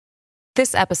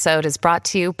This episode is brought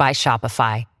to you by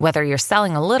Shopify. Whether you're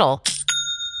selling a little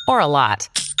or a lot,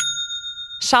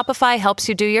 Shopify helps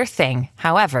you do your thing,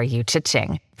 however you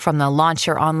cha-ching. From the launch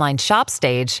your online shop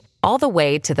stage, all the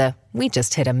way to the we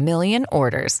just hit 1 million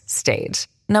orders stage.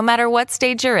 No matter what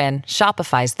stage you're in,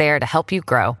 Shopify's there to help you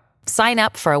grow. Sign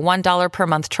up for a $1 per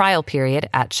month trial period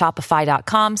at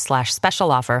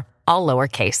shopify.com/special offer, all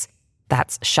lowercase.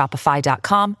 That's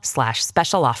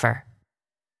shopify.com/special offer.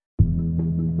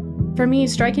 For me,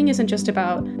 striking isn't just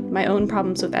about my own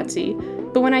problems with Etsy,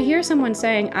 but when I hear someone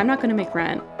saying, I'm not going to make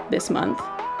rent this month,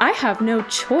 I have no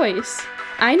choice.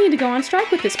 I need to go on strike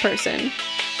with this person.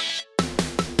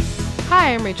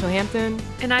 Hi, I'm Rachel Hampton.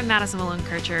 And I'm Madison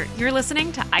Malone-Kircher. You're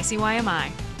listening to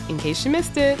ICYMI. In case you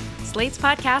missed it, Slate's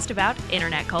podcast about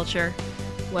internet culture.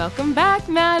 Welcome back,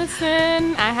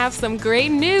 Madison. I have some great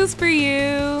news for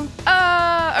you.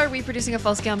 Are we producing a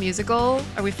full-scale musical?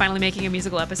 Are we finally making a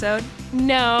musical episode?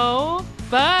 No,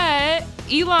 but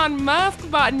Elon Musk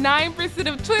bought 9%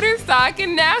 of Twitter stock,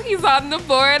 and now he's on the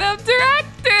board of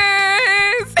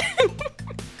directors.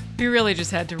 You really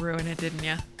just had to ruin it, didn't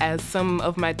you? As some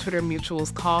of my Twitter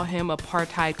mutuals call him,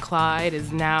 Apartheid Clyde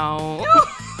is now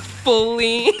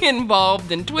fully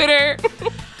involved in Twitter.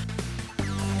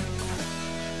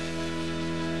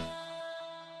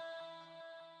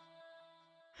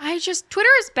 Twitter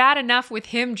is bad enough with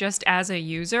him just as a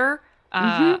user.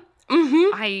 I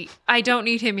don't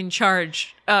need him in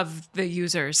charge of the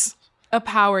users. A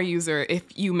power user, if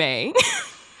you may.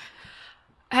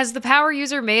 Has the power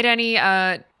user made any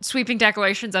sweeping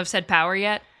declarations of said power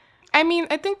yet? I mean,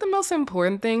 I think the most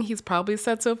important thing he's probably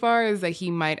said so far is that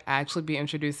he might actually be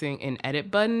introducing an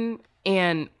edit button.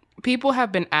 And people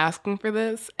have been asking for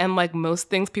this. And like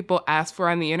most things people ask for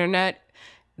on the internet,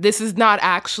 this is not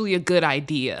actually a good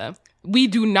idea. We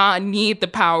do not need the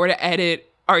power to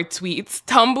edit our tweets.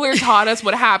 Tumblr taught us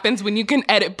what happens when you can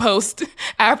edit posts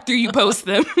after you post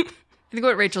them. I think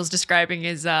what Rachel's describing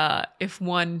is if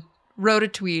one wrote a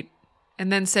tweet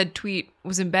and then said tweet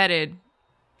was embedded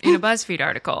in a BuzzFeed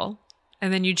article,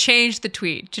 and then you change the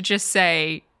tweet to just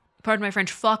say, pardon my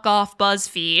French, fuck off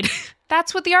BuzzFeed.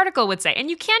 That's what the article would say. And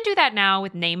you can do that now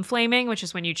with name flaming, which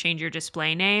is when you change your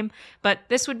display name. But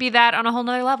this would be that on a whole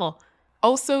nother level.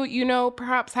 Also,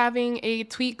 perhaps having a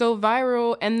tweet go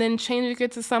viral and then changing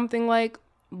it to something like,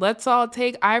 let's all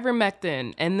take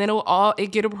ivermectin, and then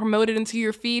it get promoted into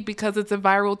your feed because it's a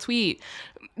viral tweet.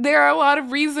 There are a lot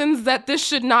of reasons that this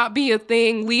should not be a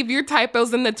thing. Leave your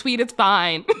typos in the tweet, it's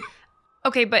fine.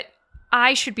 Okay, but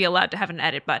I should be allowed to have an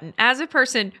edit button. As a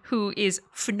person who is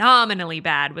phenomenally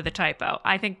bad with a typo,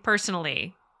 I think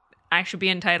personally I should be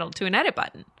entitled to an edit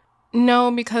button.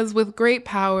 No, because with great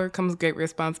power comes great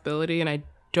responsibility, and I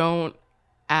don't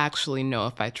actually know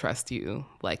if I trust you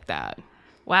like that.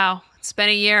 Wow, it's been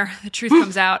a year. The truth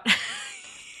comes out.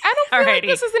 I don't feel like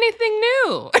this is anything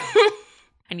new.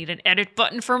 I need an edit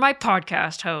button for my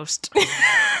podcast host.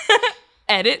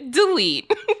 Edit,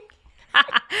 delete.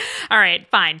 All right,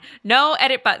 fine. No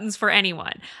edit buttons for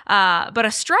anyone. But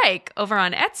a strike over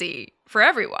on Etsy for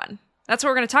everyone. That's what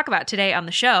we're going to talk about today on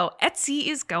the show. Etsy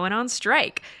is going on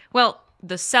strike. Well,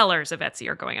 the sellers of Etsy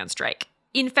are going on strike.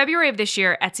 In February of this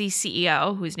year, Etsy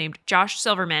CEO, who's named Josh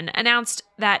Silverman, announced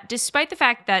that despite the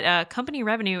fact that company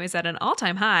revenue is at an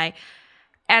all-time high,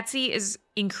 Etsy is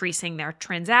increasing their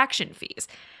transaction fees.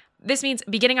 This means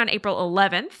beginning on April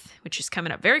 11th, which is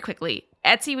coming up very quickly,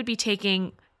 Etsy would be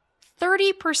taking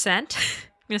 30%, I'm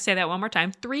going to say that one more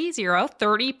time,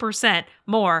 30%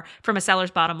 more from a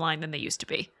seller's bottom line than they used to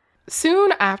be.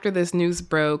 Soon after this news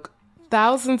broke,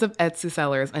 thousands of Etsy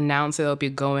sellers announced they'll be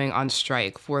going on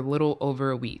strike for a little over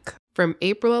a week, from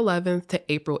April 11th to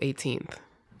April 18th.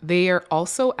 They are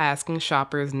also asking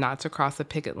shoppers not to cross a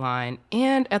picket line,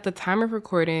 and at the time of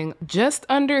recording, just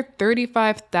under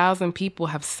 35,000 people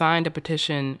have signed a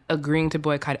petition agreeing to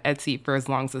boycott Etsy for as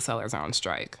long as the sellers are on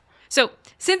strike. So,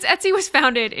 since Etsy was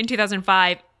founded in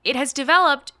 2005, it has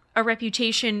developed a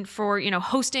reputation for,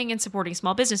 hosting and supporting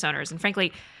small business owners. And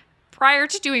frankly, prior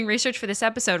to doing research for this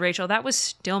episode, Rachel, that was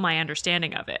still my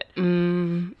understanding of it.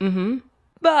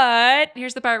 But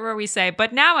here's the part where we say,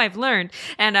 but now I've learned.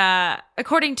 And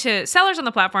according to sellers on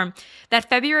the platform, that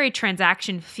February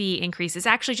transaction fee increase is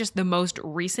actually just the most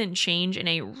recent change in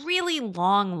a really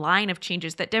long line of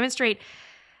changes that demonstrate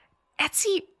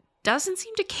Etsy doesn't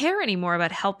seem to care anymore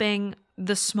about helping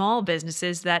the small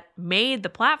businesses that made the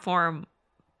platform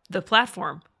the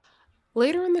platform.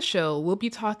 Later in the show, we'll be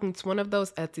talking to one of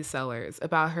those Etsy sellers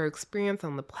about her experience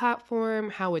on the platform,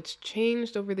 how it's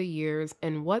changed over the years,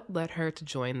 and what led her to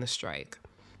join the strike.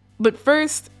 But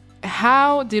first,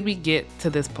 how did we get to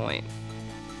this point?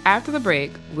 After the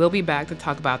break, we'll be back to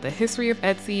talk about the history of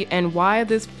Etsy and why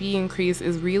this fee increase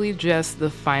is really just the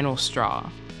final straw.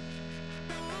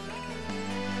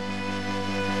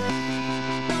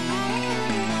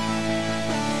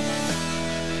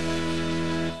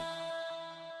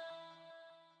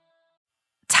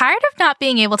 Tired of not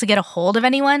being able to get a hold of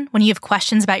anyone when you have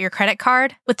questions about your credit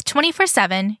card? With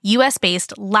 24/7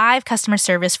 US-based live customer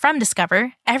service from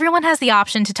Discover, everyone has the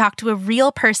option to talk to a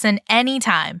real person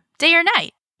anytime, day or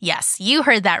night. Yes, you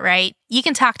heard that right. You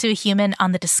can talk to a human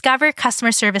on the Discover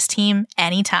customer service team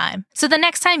anytime. So the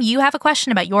next time you have a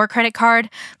question about your credit card,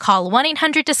 call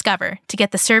 1-800-DISCOVER to get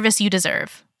the service you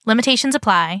deserve. Limitations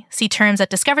apply. See terms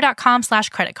at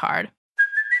discover.com/creditcard.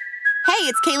 Hey,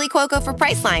 it's Kaylee Cuoco for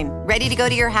Priceline. Ready to go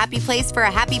to your happy place for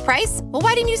a happy price? Well,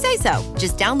 why didn't you say so?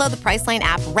 Just download the Priceline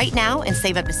app right now and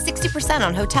save up to 60%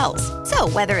 on hotels. So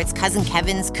whether it's Cousin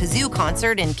Kevin's Kazoo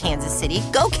Concert in Kansas City,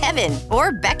 go Kevin,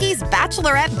 or Becky's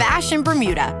Bachelorette Bash in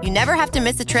Bermuda, you never have to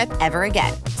miss a trip ever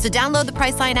again. So download the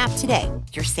Priceline app today.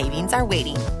 Your savings are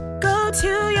waiting. Go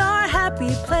to your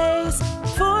happy place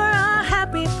for a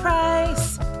happy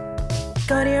price.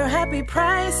 Go to your happy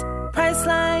price,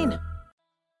 Priceline.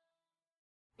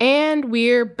 And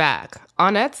we're back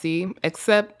on Etsy,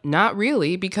 except not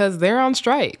really because they're on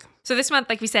strike. So this month,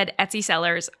 like we said, Etsy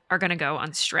sellers are going to go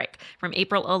on strike. From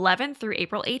April 11th through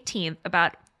April 18th,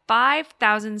 about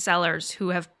 5,000 sellers who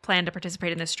have planned to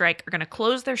participate in this strike are going to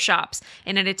close their shops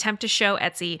in an attempt to show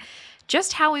Etsy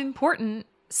just how important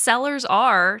sellers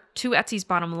are to Etsy's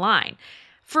bottom line.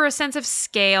 For a sense of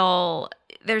scale,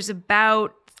 there's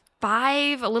about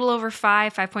a little over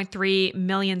 5.3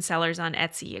 million sellers on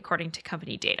Etsy, according to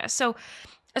company data. So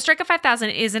a strike of 5,000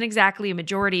 isn't exactly a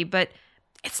majority, but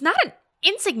it's not an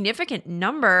insignificant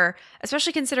number,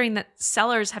 especially considering that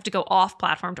sellers have to go off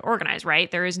platform to organize, right?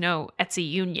 There is no Etsy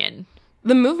union.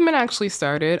 The movement actually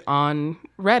started on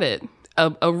Reddit,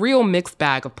 a real mixed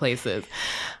bag of places.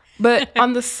 But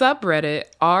on the subreddit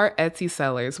are Etsy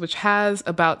sellers, which has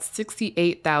about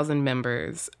 68,000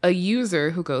 members. A user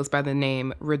who goes by the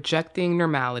name Rejecting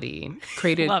Normality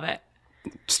created... Love it.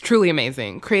 It's truly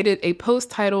amazing. Created a post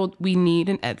titled, "We Need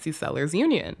an Etsy Sellers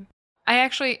Union." I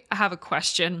actually have a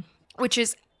question, which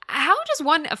is, how does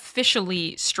one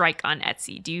officially strike on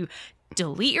Etsy? Do you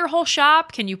delete your whole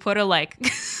shop? Can you put a,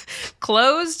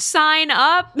 closed sign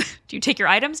up? Do you take your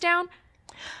items down?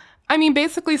 I mean,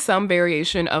 basically some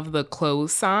variation of the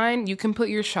close sign. You can put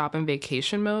your shop in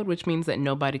vacation mode, which means that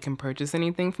nobody can purchase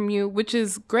anything from you, which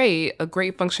is great, a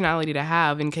great functionality to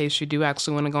have in case you do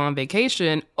actually want to go on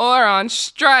vacation or on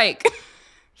strike.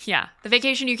 Yeah, the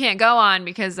vacation you can't go on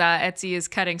because Etsy is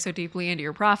cutting so deeply into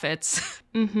your profits.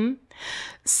 Mm-hmm.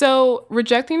 So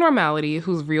Rejecting Normality,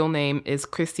 whose real name is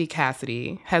Christy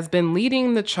Cassidy, has been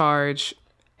leading the charge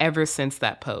ever since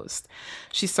that post.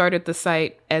 She started the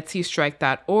site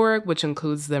etsystrike.org, which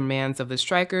includes the demands of the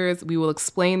strikers. We will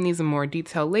explain these in more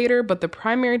detail later, but the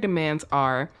primary demands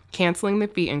are canceling the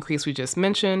fee increase we just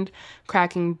mentioned,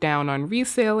 cracking down on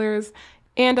resellers,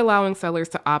 and allowing sellers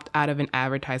to opt out of an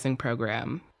advertising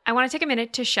program. I want to take a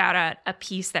minute to shout out a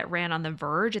piece that ran on The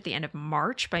Verge at the end of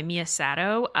March by Mia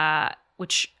Sato,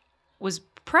 which was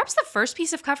perhaps the first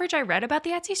piece of coverage I read about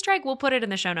the Etsy strike. We'll put it in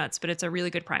the show notes, but it's a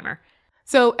really good primer.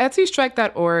 So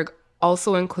etsystrike.org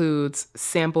also includes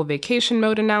sample vacation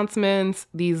mode announcements,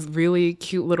 these really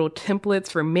cute little templates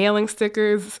for mailing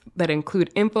stickers that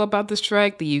include info about the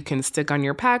strike that you can stick on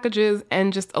your packages,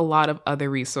 and just a lot of other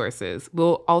resources.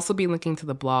 We'll also be linking to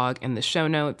the blog in the show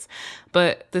notes,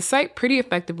 but the site pretty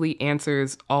effectively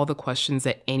answers all the questions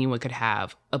that anyone could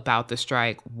have about the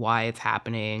strike, why it's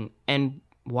happening, and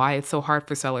why it's so hard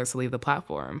for sellers to leave the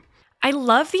platform. I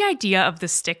love the idea of the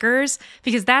stickers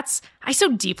because I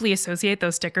so deeply associate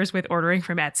those stickers with ordering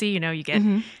from Etsy. You know, you get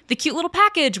the cute little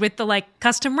package with the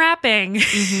custom wrapping.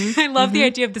 I love the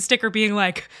idea of the sticker being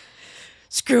like,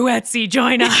 screw Etsy,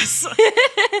 join us.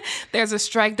 There's a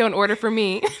strike, don't order from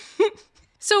me.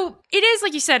 So it is,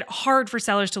 like you said, hard for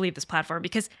sellers to leave this platform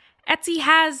because Etsy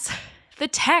has the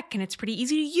tech and it's pretty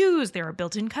easy to use. There are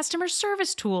built-in customer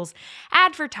service tools,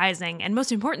 advertising, and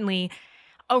most importantly,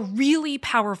 a really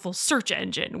powerful search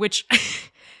engine, which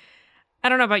I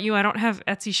don't know about you. I don't have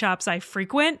Etsy shops I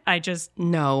frequent. I just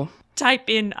type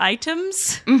in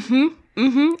items.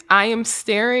 I am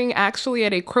staring actually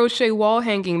at a crochet wall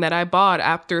hanging that I bought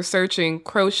after searching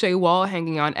crochet wall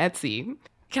hanging on Etsy.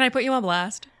 Can I put you on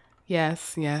blast?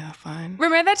 Yes, yeah, fine.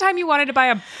 Remember that time you wanted to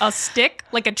buy a stick,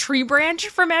 like a tree branch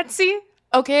from Etsy?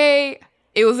 Okay.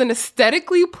 It was an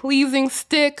aesthetically pleasing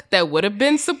stick that would have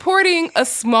been supporting a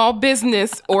small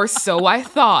business, or so I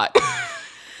thought.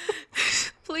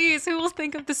 Please, who will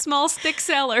think of the small stick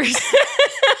sellers?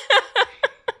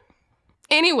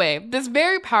 Anyway, this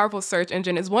very powerful search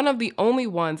engine is one of the only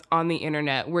ones on the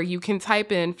internet where you can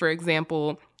type in, for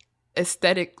example,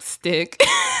 aesthetic stick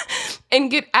and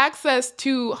get access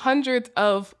to hundreds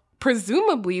of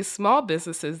presumably small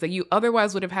businesses that you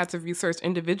otherwise would have had to research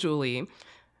individually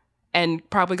and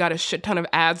probably got a shit ton of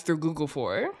ads through Google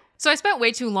for. So I spent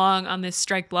way too long on this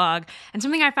strike blog, and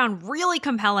something I found really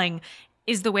compelling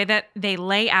is the way that they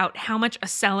lay out how much a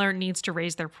seller needs to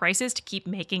raise their prices to keep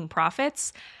making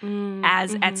profits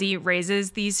as Etsy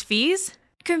raises these fees.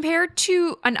 Compared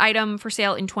to an item for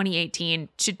sale in 2018,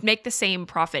 to make the same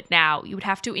profit now, you would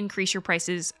have to increase your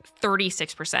prices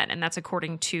 36%, and that's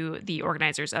according to the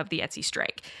organizers of the Etsy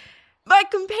strike. By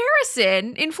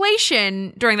comparison,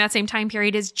 inflation during that same time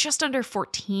period is just under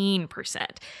 14%.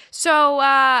 So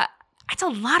that's a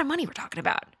lot of money we're talking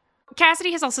about.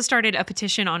 Cassidy has also started a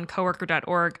petition on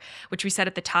coworker.org, which we said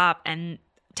at the top, and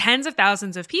tens of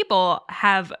thousands of people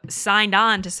have signed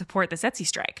on to support this Etsy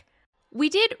strike. We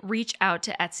did reach out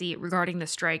to Etsy regarding the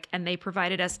strike, and they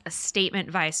provided us a statement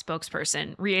via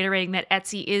spokesperson, reiterating that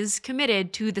Etsy is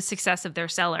committed to the success of their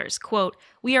sellers. Quote,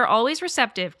 "We are always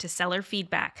receptive to seller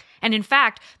feedback, and in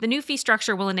fact, the new fee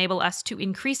structure will enable us to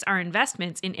increase our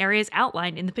investments in areas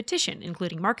outlined in the petition,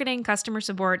 including marketing, customer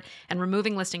support, and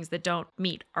removing listings that don't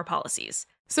meet our policies."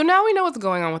 So now we know what's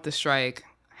going on with the strike,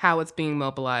 how it's being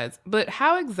mobilized, but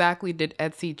how exactly did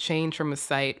Etsy change from a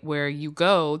site where you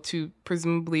go to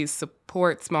presumably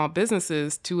support small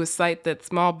businesses to a site that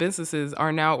small businesses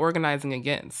are now organizing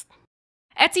against?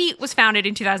 Etsy was founded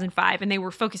in 2005, and they were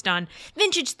focused on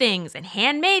vintage things and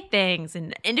handmade things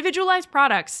and individualized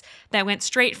products that went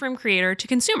straight from creator to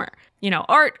consumer. You know,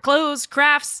 art, clothes,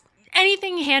 crafts,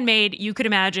 anything handmade you could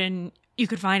imagine, you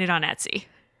could find it on Etsy.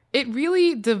 It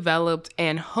really developed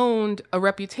and honed a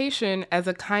reputation as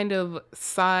a kind of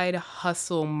side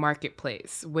hustle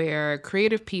marketplace where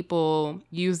creative people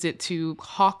used it to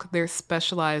hawk their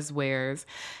specialized wares.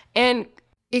 And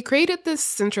it created this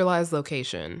centralized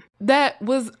location that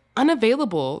was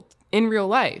unavailable in real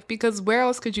life, because where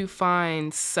else could you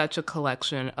find such a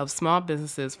collection of small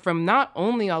businesses from not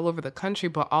only all over the country,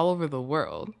 but all over the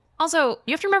world? Also,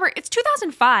 you have to remember, it's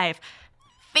 2005.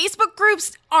 Facebook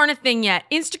groups aren't a thing yet.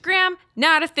 Instagram,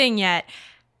 not a thing yet.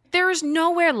 There is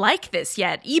nowhere like this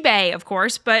yet. eBay, of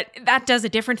course, but that does a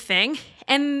different thing.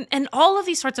 And all of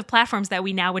these sorts of platforms that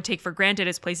we now would take for granted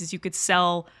as places you could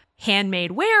sell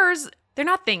handmade wares, they're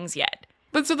not things yet.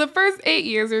 But so the first 8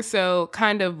 years or so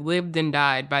kind of lived and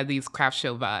died by these craft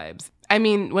show vibes. I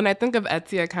mean, when I think of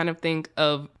Etsy, I kind of think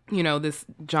of, you know, this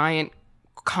giant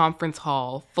conference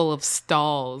hall full of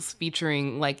stalls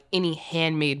featuring like any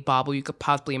handmade bauble you could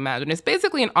possibly imagine. It's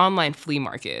basically an online flea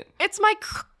market. It's my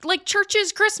like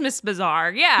church's Christmas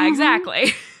bazaar. Yeah,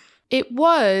 exactly. It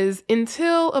was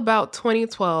until about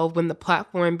 2012 when the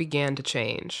platform began to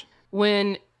change.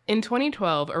 When in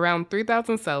 2012, around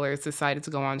 3,000 sellers decided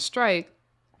to go on strike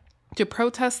to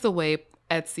protest the way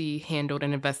Etsy handled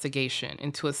an investigation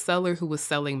into a seller who was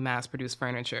selling mass-produced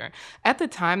furniture. At the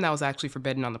time, that was actually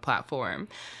forbidden on the platform.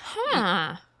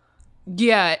 Huh.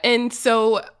 Yeah, and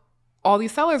so all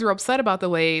these sellers were upset about the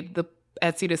way the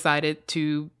Etsy decided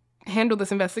to handle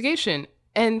this investigation.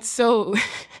 And so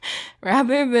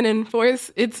rather than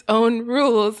enforce its own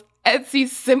rules, Etsy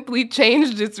simply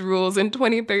changed its rules in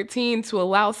 2013 to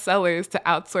allow sellers to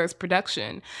outsource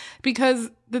production. Because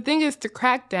the thing is, to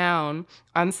crack down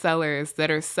on sellers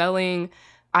that are selling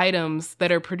items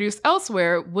that are produced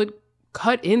elsewhere would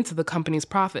cut into the company's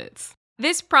profits.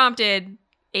 This prompted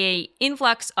an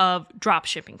influx of drop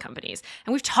shipping companies.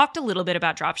 And we've talked a little bit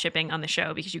about drop shipping on the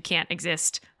show because you can't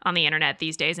exist on the internet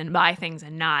these days and buy things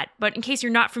and not. But in case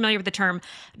you're not familiar with the term,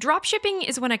 drop shipping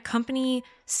is when a company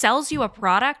sells you a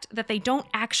product that they don't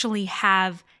actually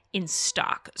have in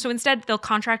stock. So instead, they'll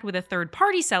contract with a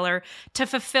third-party seller to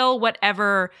fulfill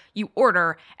whatever you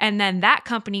order, and then that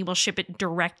company will ship it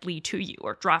directly to you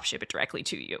or drop ship it directly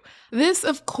to you. This,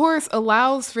 of course,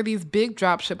 allows for these big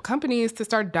dropship companies to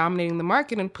start dominating the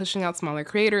market and pushing out smaller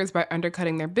creators by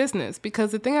undercutting their business.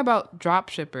 Because the thing about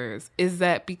dropshippers is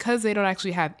that because they don't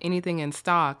actually have anything in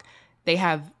stock, they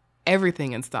have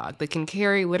everything in stock. They can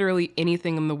carry literally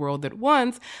anything in the world at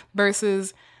once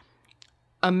versus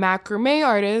a macrame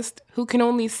artist who can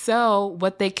only sell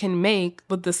what they can make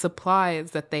with the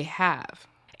supplies that they have.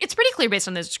 It's pretty clear based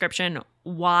on the description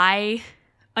why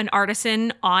an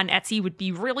artisan on Etsy would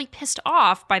be really pissed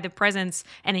off by the presence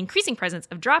and increasing presence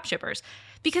of dropshippers.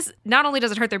 Because not only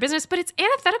does it hurt their business, but it's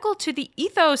antithetical to the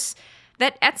ethos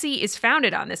that Etsy is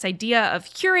founded on, this idea of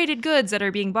curated goods that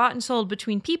are being bought and sold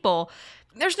between people.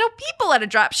 There's no people at a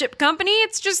dropship company.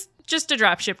 It's just a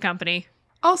dropship company.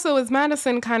 Also, as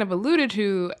Madison kind of alluded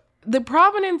to, The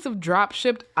provenance of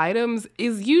drop-shipped items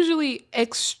is usually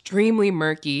extremely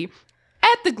murky,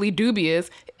 ethically dubious,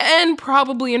 and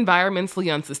probably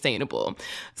environmentally unsustainable.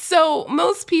 So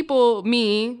most people,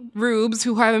 me, rubes,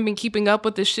 who haven't been keeping up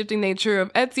with the shifting nature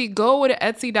of Etsy, go to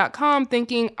Etsy.com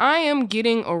thinking I am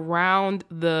getting around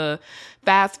the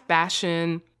fast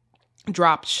fashion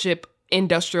drop ship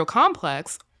industrial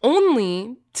complex,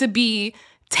 only to be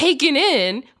taken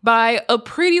in by a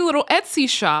pretty little Etsy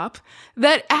shop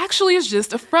that actually is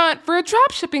just a front for a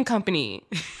drop shipping company.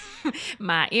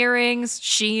 My earrings,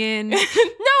 Shein. No,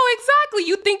 exactly.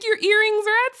 You think your earrings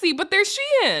are Etsy, but they're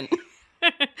Shein.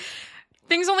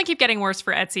 Things only keep getting worse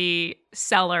for Etsy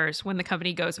sellers when the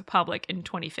company goes public in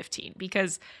 2015,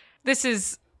 because this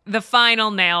is the final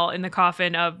nail in the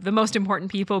coffin of the most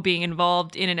important people being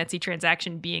involved in an Etsy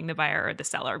transaction being the buyer or the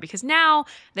seller, because now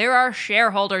there are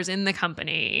shareholders in the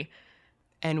company.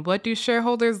 And what do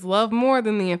shareholders love more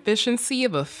than the efficiency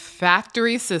of a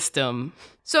factory system?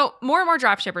 So more and more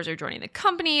dropshippers are joining the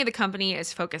company. The company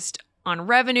is focused on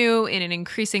revenue in an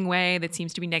increasing way that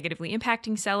seems to be negatively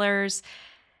impacting sellers.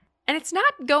 And it's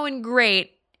not going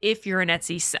great if you're an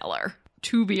Etsy seller,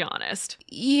 to be honest.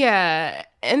 Yeah,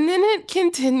 and then it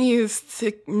continues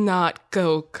to not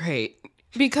go great.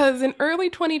 Because in early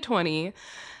 2020,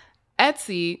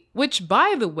 Etsy, which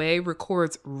by the way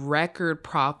records record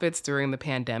profits during the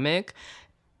pandemic,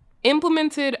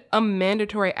 implemented a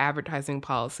mandatory advertising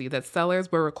policy that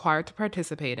sellers were required to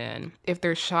participate in if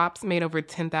their shops made over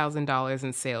 $10,000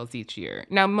 in sales each year.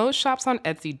 Now, most shops on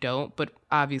Etsy don't, but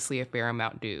obviously a fair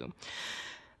amount do.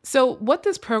 So what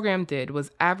this program did was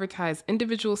advertise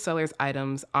individual sellers'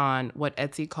 items on what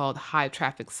Etsy called high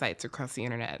traffic sites across the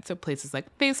internet, so places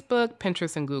like Facebook,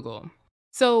 Pinterest, and Google.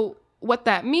 So what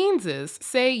that means is,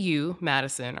 say you,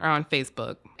 Madison, are on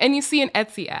Facebook and you see an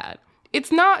Etsy ad.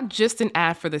 It's not just an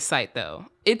ad for the site, though.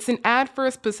 It's an ad for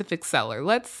a specific seller,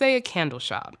 let's say a candle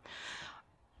shop.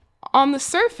 On the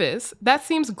surface, that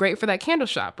seems great for that candle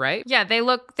shop, right? Yeah, they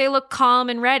look calm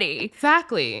and ready.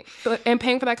 Exactly. And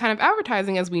paying for that kind of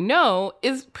advertising, as we know,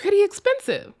 is pretty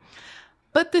expensive.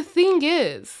 But the thing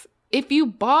is, if you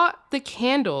bought the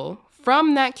candle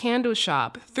from that candle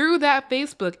shop through that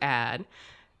Facebook ad,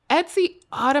 Etsy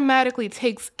automatically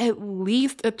takes at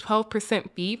least a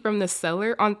 12% fee from the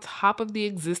seller on top of the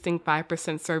existing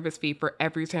 5% service fee for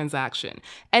every transaction.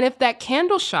 And if that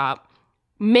candle shop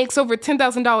makes over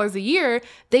 $10,000 a year,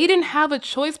 they didn't have a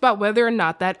choice about whether or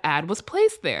not that ad was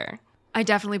placed there. I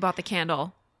definitely bought the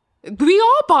candle. We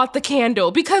all bought the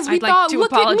candle because we thought,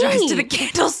 look at me. I'd like to apologize to the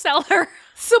candle seller.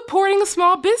 Supporting a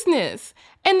small business.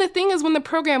 And the thing is, when the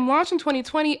program launched in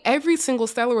 2020, every single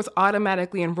seller was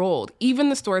automatically enrolled, even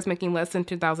the stores making less than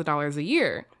 $10,000 a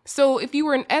year. So if you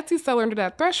were an Etsy seller under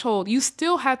that threshold, you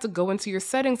still had to go into your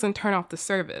settings and turn off the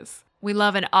service. We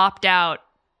love an opt-out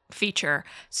feature.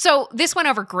 So this went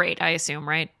over great, I assume,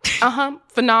 right?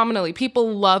 Phenomenally.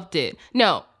 People loved it.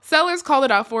 No, sellers called it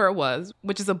out for what it was,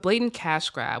 which is a blatant cash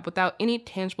grab without any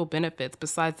tangible benefits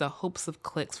besides the hopes of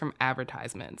clicks from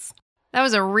advertisements. That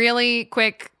was a really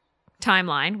quick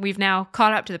timeline. We've now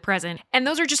caught up to the present. And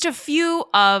those are just a few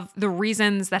of the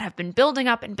reasons that have been building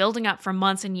up for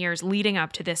months and years leading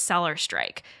up to this seller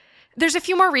strike. There's a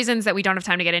few more reasons that we don't have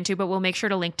time to get into, but we'll make sure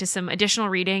to link to some additional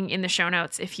reading in the show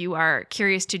notes if you are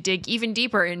curious to dig even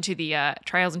deeper into the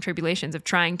trials and tribulations of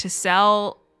trying to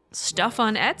sell stuff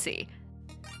on Etsy.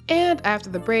 And after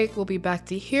the break, we'll be back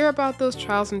to hear about those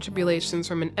trials and tribulations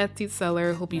from an Etsy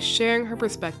seller who'll be sharing her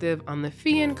perspective on the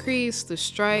fee increase, the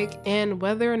strike, and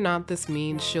whether or not this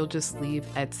means she'll just leave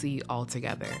Etsy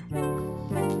altogether.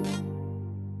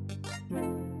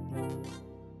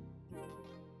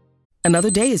 Another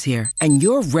day is here, and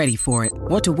you're ready for it.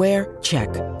 What to wear? Check.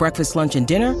 Breakfast, lunch, and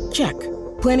dinner? Check.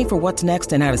 Planning for what's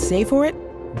next and how to save for it?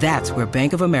 That's where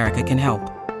Bank of America can help.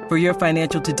 For your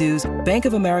financial to-dos, Bank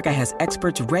of America has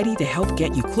experts ready to help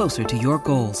get you closer to your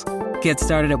goals. Get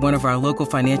started at one of our local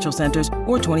financial centers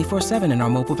or 24/7 in our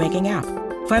mobile banking app.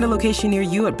 Find a location near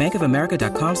you at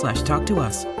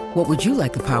bankofamerica.com/talktous. What would you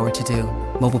like the power to do?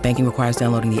 Mobile banking requires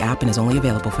downloading the app and is only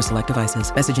available for select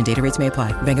devices. Message and data rates may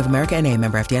apply. Bank of America N.A.,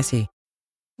 member FDIC.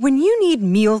 When you need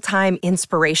mealtime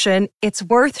inspiration, it's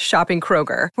worth shopping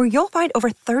Kroger, where you'll find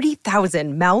over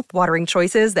 30,000 mouth-watering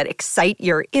choices that excite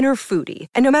your inner foodie.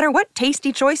 And no matter what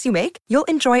tasty choice you make, you'll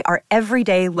enjoy our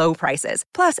everyday low prices,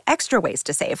 plus extra ways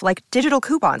to save, like digital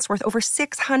coupons worth over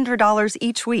 $600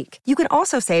 each week. You can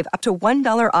also save up to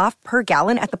 $1 off per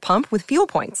gallon at the pump with fuel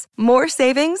points. More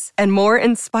savings and more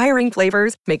inspiring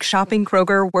flavors make shopping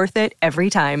Kroger worth it every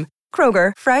time.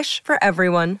 Kroger, fresh for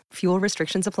everyone. Fuel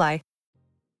restrictions apply.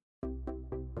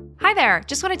 Hi there.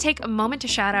 Just want to take a moment to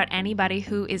shout out anybody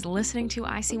who is listening to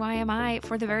ICYMI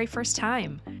for the very first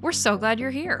time. We're so glad you're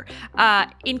here.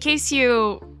 In case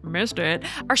you missed it,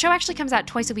 our show actually comes out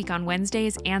twice a week on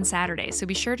Wednesdays and Saturdays, so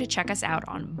be sure to check us out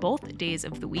on both days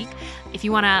of the week. If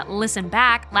you want to listen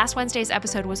back, last Wednesday's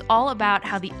episode was all about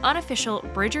how the unofficial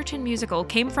Bridgerton musical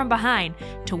came from behind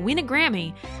to win a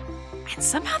Grammy, and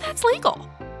somehow that's legal.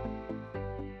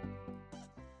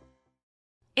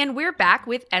 And we're back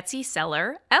with Etsy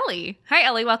seller Ellie. Hi,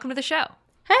 Ellie. Welcome to the show.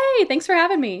 Hey, thanks for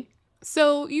having me.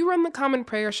 So you run the Common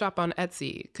Prayer shop on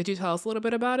Etsy. Could you tell us a little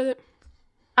bit about it?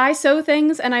 I sew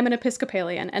things and I'm an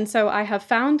Episcopalian, and so I have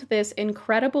found this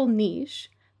incredible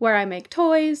niche where I make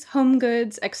toys, home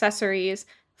goods, accessories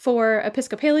for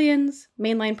Episcopalians,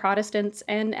 mainline Protestants,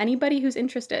 and anybody who's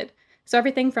interested. So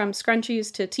everything from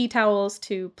scrunchies to tea towels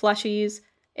to plushies,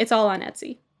 it's all on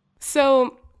Etsy.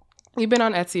 So you've been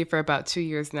on Etsy for about 2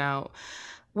 years now.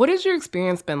 What has your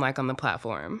experience been like on the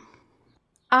platform?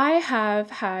 I have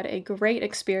had a great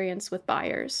experience with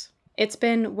buyers. It's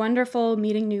been wonderful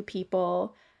meeting new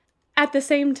people. At the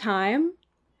same time,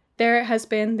 there has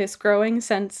been this growing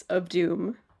sense of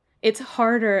doom. It's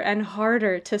harder and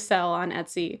harder to sell on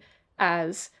Etsy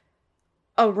as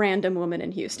a random woman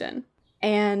in Houston.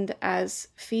 And as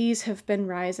fees have been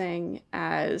rising,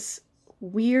 as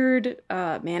weird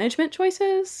management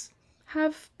choices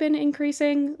have been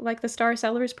increasing, like the Star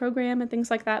Sellers program and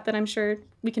things like that I'm sure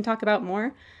we can talk about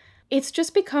more, it's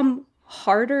just become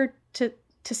harder to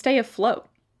stay afloat,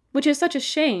 which is such a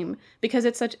shame because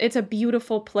it's a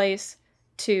beautiful place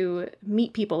to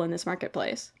meet people in this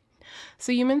marketplace.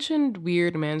 So you mentioned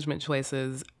weird management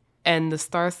choices and the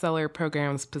Star Seller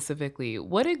program specifically.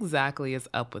 What exactly is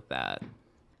up with that?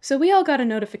 So we all got a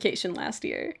notification last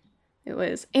year. It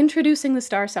was introducing the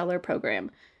Star Seller program.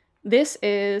 This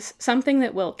is something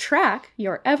that will track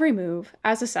your every move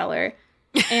as a seller.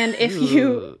 And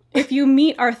if you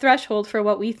meet our threshold for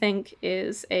what we think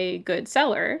is a good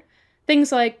seller,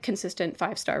 things like consistent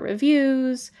 5-star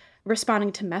reviews,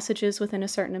 responding to messages within a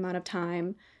certain amount of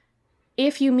time,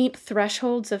 if you meet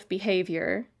thresholds of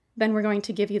behavior, then we're going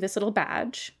to give you this little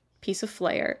badge, piece of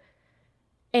flair,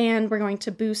 and we're going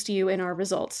to boost you in our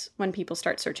results when people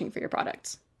start searching for your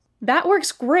products. That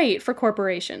works great for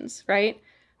corporations, right?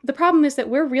 The problem is that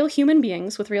we're real human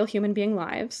beings with real human being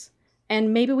lives,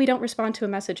 and maybe we don't respond to a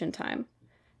message in time.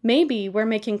 Maybe we're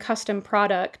making custom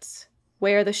products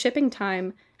where the shipping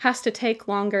time has to take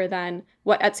longer than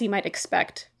what Etsy might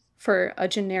expect for a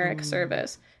generic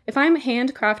service. If I'm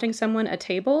handcrafting someone a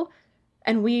table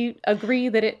and we agree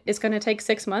that it is going to take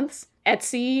 6 months,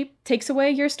 Etsy takes away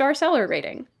your Star Seller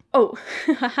rating. Oh,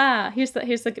 haha, here's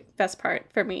the best part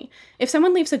for me. If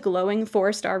someone leaves a glowing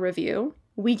 4-star review,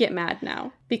 we get mad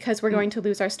now because we're going to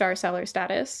lose our Star Seller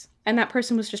status. And that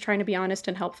person was just trying to be honest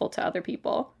and helpful to other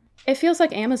people. It feels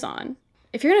like Amazon.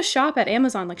 If you're going to shop at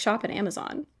Amazon, like shop at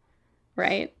Amazon,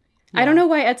 right? Yeah. I don't know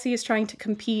why Etsy is trying to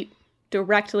compete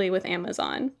directly with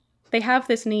Amazon. They have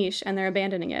this niche and they're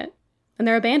abandoning it. And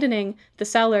they're abandoning the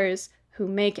sellers who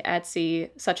make Etsy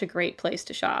such a great place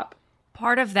to shop.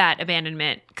 Part of that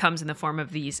abandonment comes in the form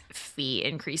of these fee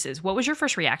increases. What was your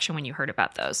first reaction when you heard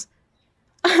about those?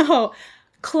 Oh,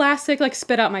 classic, like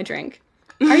spit out my drink.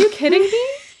 Are you kidding me?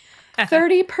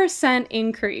 30%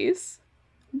 increase.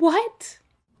 What?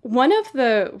 One of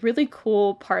the really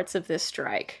cool parts of this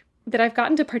strike that I've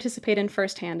gotten to participate in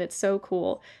firsthand, it's so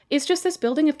cool, is just this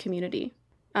building of community.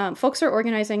 Folks are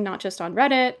organizing not just on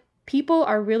Reddit. People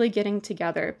are really getting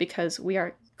together because we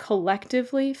are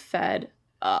collectively fed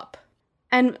up.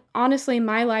 And honestly,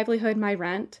 my livelihood, my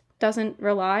rent, doesn't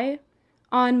rely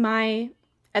on my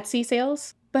Etsy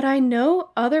sales, but I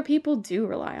know other people do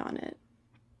rely on it.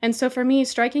 And so for me,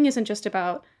 striking isn't just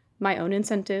about my own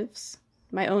incentives,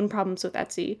 my own problems with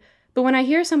Etsy, but when I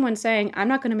hear someone saying, I'm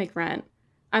not going to make rent,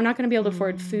 I'm not going to be able to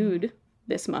afford food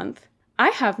this month, I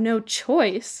have no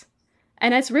choice.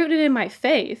 And it's rooted in my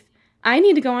faith. I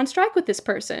need to go on strike with this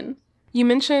person. You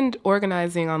mentioned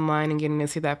organizing online and getting to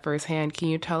see that firsthand. Can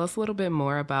you tell us a little bit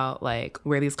more about like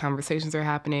where these conversations are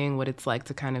happening, what it's like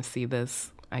to kind of see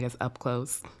this, I guess, up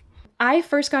close? I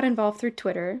first got involved through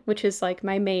Twitter, which is like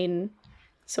my main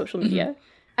social media. Mm-hmm.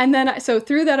 And then, so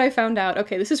through that, I found out,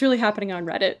 okay, this is really happening on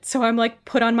Reddit. So I'm like,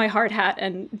 put on my hard hat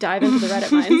and dive into the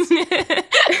Reddit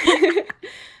mines.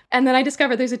 And then I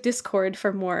discovered there's a Discord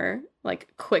for more like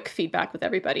quick feedback with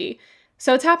everybody.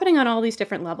 So it's happening on all these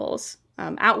different levels,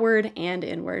 outward and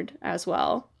inward as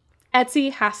well.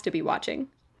 Etsy has to be watching.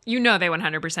 You know they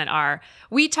 100% are.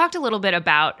 We talked a little bit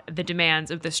about the demands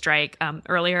of the strike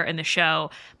earlier in the show,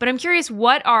 but I'm curious,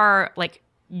 what are like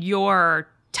your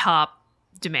top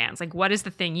demands? Like, what is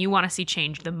the thing you want to see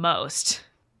change the most?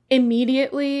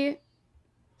 immediately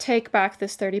take back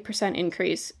this 30%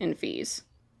 increase in fees.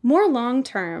 More long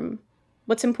term,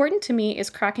 what's important to me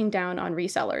is cracking down on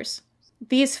resellers.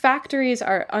 These factories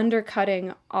are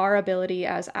undercutting our ability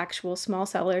as actual small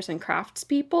sellers and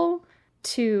craftspeople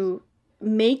to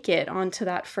make it onto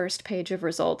that first page of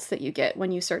results that you get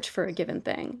when you search for a given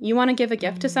thing. You want to give a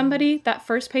gift to somebody, that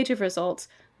first page of results,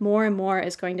 more and more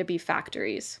is going to be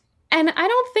factories. And I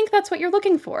don't think that's what you're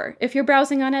looking for if you're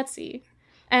browsing on Etsy.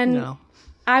 And no.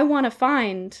 I want to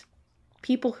find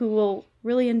people who will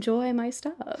really enjoy my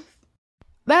stuff.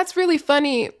 That's really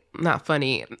funny. Not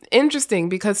funny. Interesting,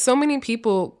 because so many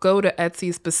people go to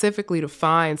Etsy specifically to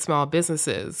find small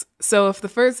businesses. So if the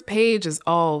first page is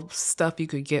all stuff you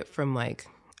could get from like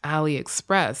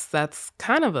AliExpress, that's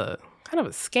kind of a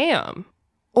scam.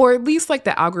 Or at least like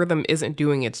the algorithm isn't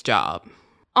doing its job.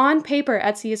 On paper,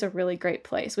 Etsy is a really great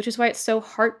place, which is why it's so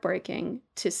heartbreaking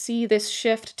to see this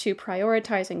shift to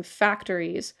prioritizing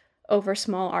factories over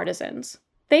small artisans.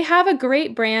 They have a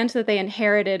great brand that they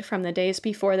inherited from the days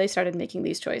before they started making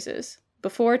these choices.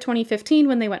 Before 2015,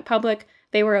 when they went public,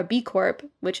 they were a B Corp,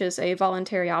 which is a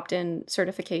voluntary opt-in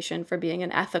certification for being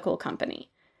an ethical company.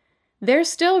 They're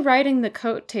still riding the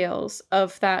coattails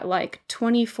of that like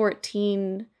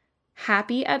 2014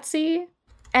 happy Etsy,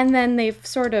 and then they've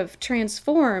sort of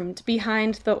transformed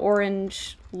behind the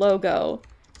orange logo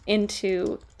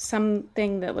into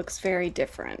something that looks very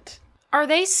different. Are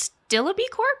they still a B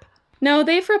Corp? No,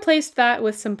 they've replaced that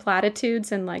with some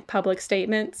platitudes and like public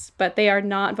statements, but they are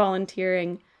not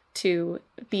volunteering to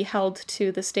be held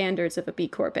to the standards of a B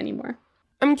Corp anymore.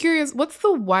 I'm curious, what's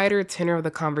the wider tenor of the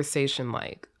conversation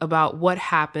like about what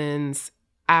happens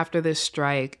after this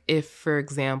strike if, for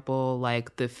example,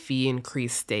 like the fee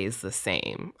increase stays the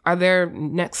same? Are there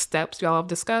next steps y'all have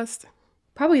discussed?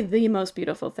 Probably the most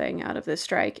beautiful thing out of this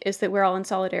strike is that we're all in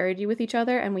solidarity with each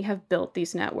other and we have built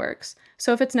these networks.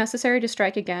 So if it's necessary to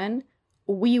strike again,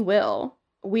 we will.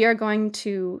 We are going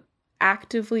to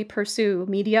actively pursue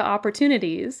media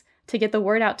opportunities to get the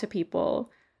word out to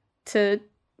people, to,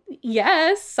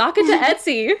 yes, sock it to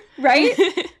Etsy, right?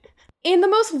 In the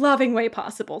most loving way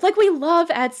possible. Like, we love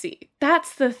Etsy.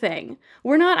 That's the thing.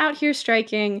 We're not out here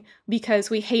striking because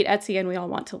we hate Etsy and we all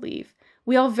want to leave.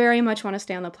 We all very much want to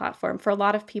stay on the platform. For a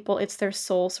lot of people, it's their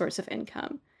sole source of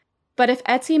income. But if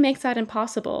Etsy makes that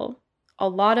impossible, a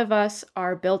lot of us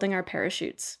are building our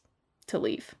parachutes to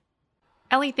leave.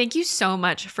 Ellie, thank you so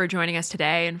much for joining us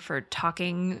today and for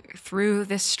talking through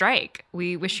this strike.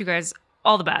 We wish you guys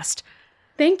all the best.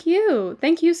 Thank you.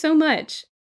 Thank you so much.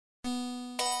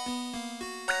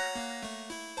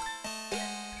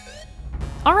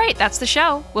 All right, that's the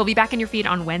show. We'll be back in your feed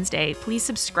on Wednesday. Please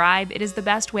subscribe. It is the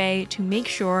best way to make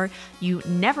sure you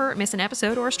never miss an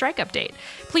episode or a strike update.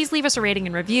 Please leave us a rating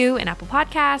and review in Apple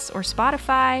Podcasts or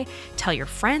Spotify. Tell your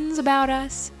friends about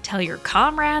us. Tell your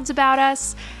comrades about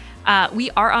us.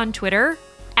 We are on Twitter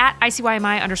at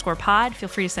ICYMI_pod. Feel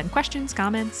free to send questions,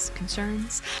 comments,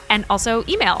 concerns, and also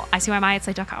email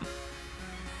ICYMI@slate.com.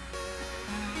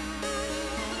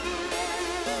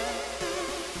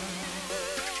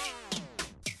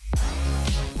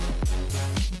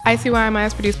 ICYMI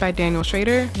is produced by Daniel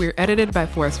Schrader. We're edited by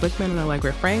Forrest Wickman and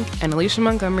Allegra Frank, and Alicia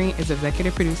Montgomery is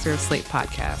executive producer of Slate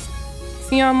Podcast.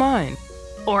 See you online.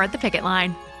 Or at the picket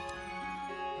line.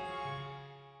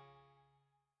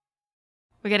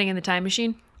 We're getting in the time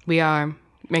machine? We are.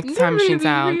 Make the time machine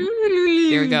sound.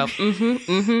 There we go.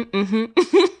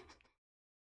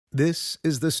 This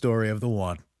is the story of the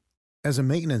one. As a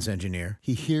maintenance engineer,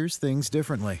 he hears things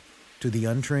differently. To the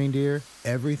untrained ear,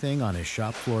 everything on his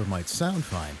shop floor might sound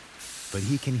fine, but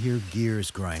he can hear gears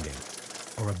grinding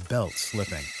or a belt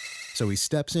slipping. So he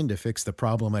steps in to fix the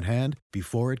problem at hand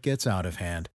before it gets out of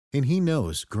hand. And he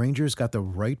knows Grainger's got the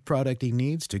right product he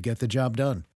needs to get the job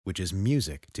done, which is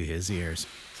music to his ears.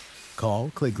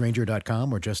 Call, click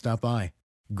Grainger.com, or just stop by.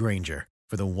 Grainger,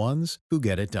 for the ones who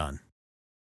get it done.